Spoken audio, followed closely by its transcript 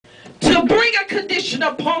to bring a condition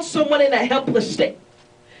upon someone in a helpless state.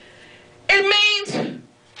 It means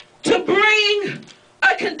to bring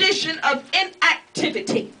a condition of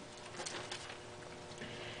inactivity.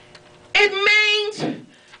 It means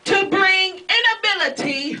to bring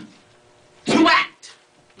inability to act.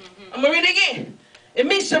 I'm going to read it again. It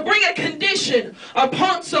means to bring a condition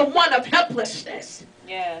upon someone of helplessness.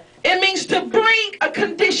 Yeah. It means to bring a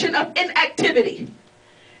condition of inactivity.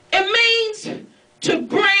 It means to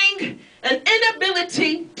bring an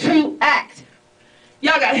inability to act.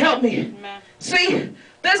 Y'all got to help me. Amen. See,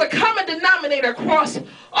 there's a common denominator across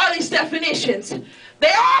all these definitions.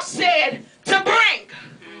 They all said to bring.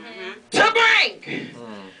 To bring.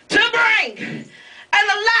 To bring. And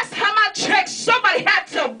the last time I checked, somebody had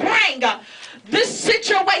to bring this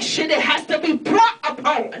situation. It has to be brought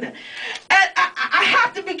upon. And I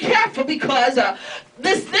have to be careful because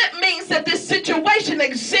this means that this situation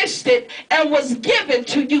existed and was given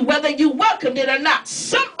to you, whether you welcomed it or not.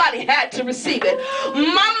 Somebody had to receive it. My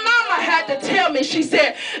mama had to tell me, she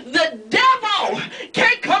said, the devil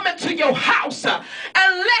can't come into your house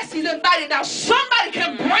unless he's invited. Now, somebody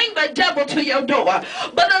can bring the devil to your door,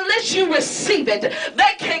 but unless you receive it,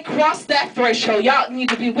 they can't cross that threshold. Y'all need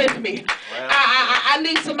to be with me. I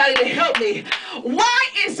need somebody to help me. Why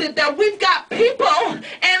is it that we've got people in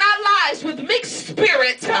our lives with mixed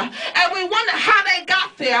spirits and we wonder how they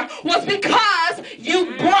got there? Was because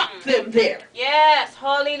you brought them there. Yes,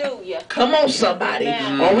 hallelujah. Come on, somebody.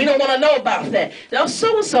 Oh, we don't want to know about that. Now,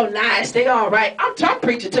 so nice. They all right. I'm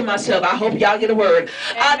preaching to myself. I hope y'all get a word.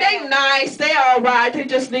 They nice. They all right. They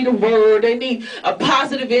just need a word. They need a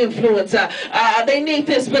positive influence. They need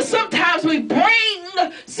this. But sometimes we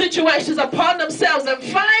bring situations upon themselves and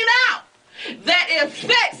find out that it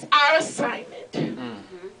affects our assignment.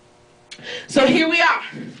 So here we are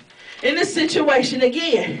in this situation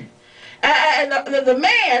again. And the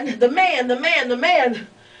man,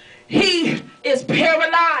 he is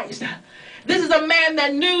paralyzed. This is a man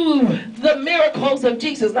that knew the miracles of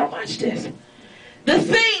Jesus. Now watch this. The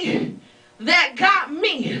thing that got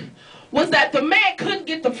me was that the man couldn't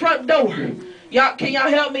get the front door. Y'all, can y'all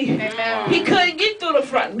help me? Amen. He couldn't get through the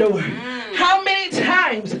front door. How many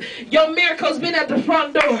times your miracle's been at the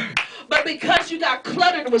front door, but because you got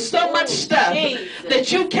cluttered with so much stuff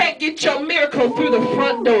that you can't get your miracle through the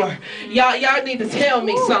front door? Y'all need to tell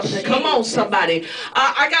me something. Come on, somebody.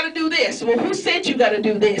 I got to do this. Well, who said you got to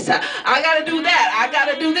do this? I got to do that. I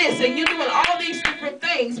got to do this. And you're doing all these different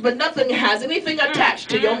things, but nothing has anything attached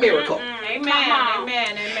to your miracle. Amen.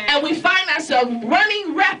 Amen. Amen. And we find ourselves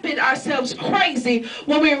running rapid, ourselves crazy,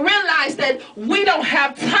 when we realize that we don't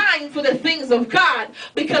have time for the things of God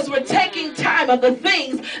because we're taking time of the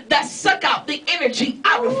things that suck out the energy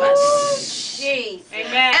out of us. Jeez.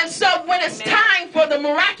 Amen. And so when it's time for the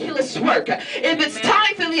miraculous work, if it's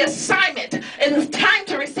time for the assignment, and it's time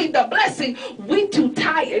to receive the blessing, we too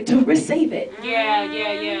tired to receive it.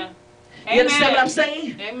 Yeah. You understand what I'm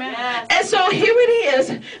saying? Amen. And so here it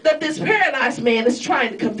is that this paralyzed man is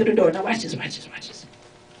trying to come through the door. Now watch this.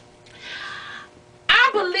 I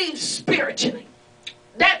believe spiritually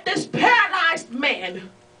that this paralyzed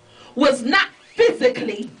man was not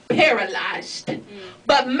physically paralyzed,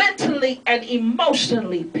 but mentally and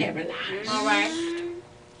emotionally paralyzed. All right.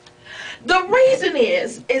 The reason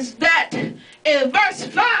is that in verse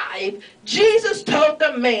 5, Jesus told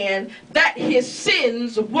the man that his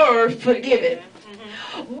sins were forgiven.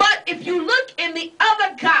 But if you look in the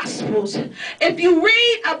other Gospels, if you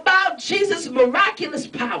read about Jesus' miraculous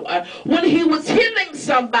power, when he was healing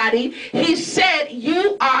somebody, he said,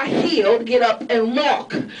 you are healed, get up and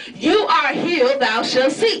walk. You are healed, thou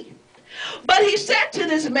shalt see. But he said to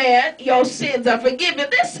this man, your sins are forgiven.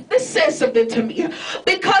 This says something to me.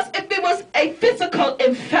 Because if it was a physical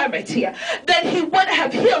infirmity, then he would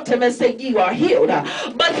have healed him and said, you are healed.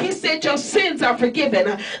 But he said, your sins are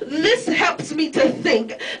forgiven. This helps me to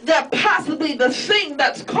think that possibly the thing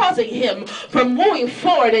that's causing him from moving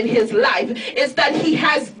forward in his life is that he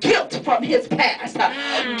has guilt from his past.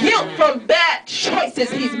 Guilt from bad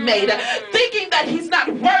choices he's made. Thinking that he's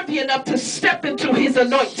not worthy enough to step into his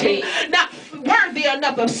anointing. Not worthy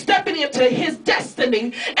enough of stepping into his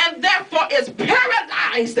destiny, and therefore is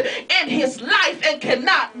paralyzed in his life and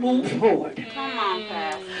cannot move forward. Come on,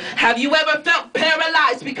 Pastor. Have you ever felt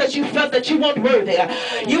paralyzed because you felt that you weren't worthy?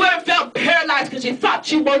 You ever felt paralyzed because you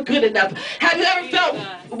thought you weren't good enough? Have you ever felt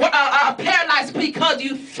paralyzed because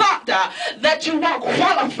you thought that you weren't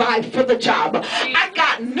qualified for the job? I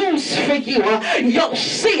got news for you. Your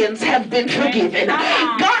sins have been forgiven.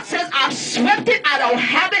 God says, I swept it. I don't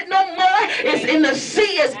have it no more. It's in the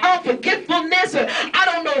sea. It's unforgetfulness. I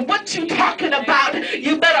don't know what you're talking about.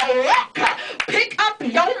 You better walk. Pick up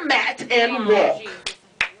your mat and walk.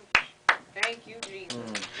 Thank you, Jesus.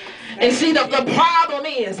 And see, the problem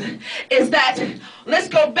is that, let's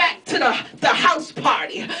go back to the house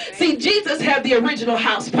party. See, Jesus had the original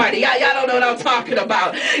house party. Y'all don't know what I'm talking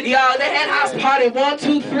about. Y'all, they had house party 1,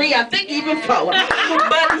 2, 3, I think even 4.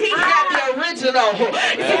 But he had the original.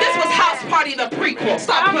 See, this was house party, the prequel.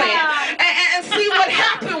 Stop playing. And see, what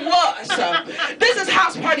happened was, this is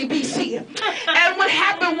house party BC. And what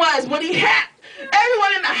happened was, when he had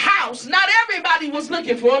everyone in the house, not everybody was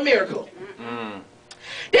looking for a miracle.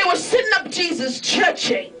 They were sitting up Jesus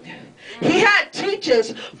churching. He had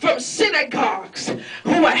teachers from synagogues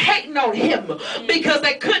who were hating on him because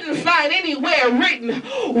they couldn't find anywhere written,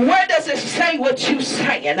 where does it say what you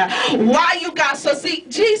saying? Why you got so? See,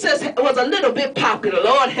 Jesus was a little bit popular.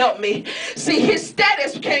 Lord help me. See, his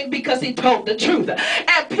status came because he told the truth.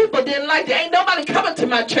 And people didn't like it. Ain't nobody coming to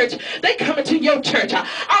my church. They coming to your church.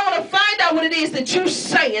 I want to find out what it is that you're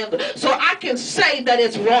saying so I can say that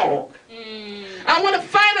it's wrong. I want to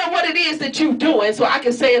find out what it is that you're doing so I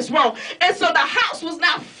can say it's wrong. And so the house was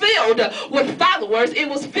not filled with followers. It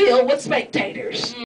was filled with spectators.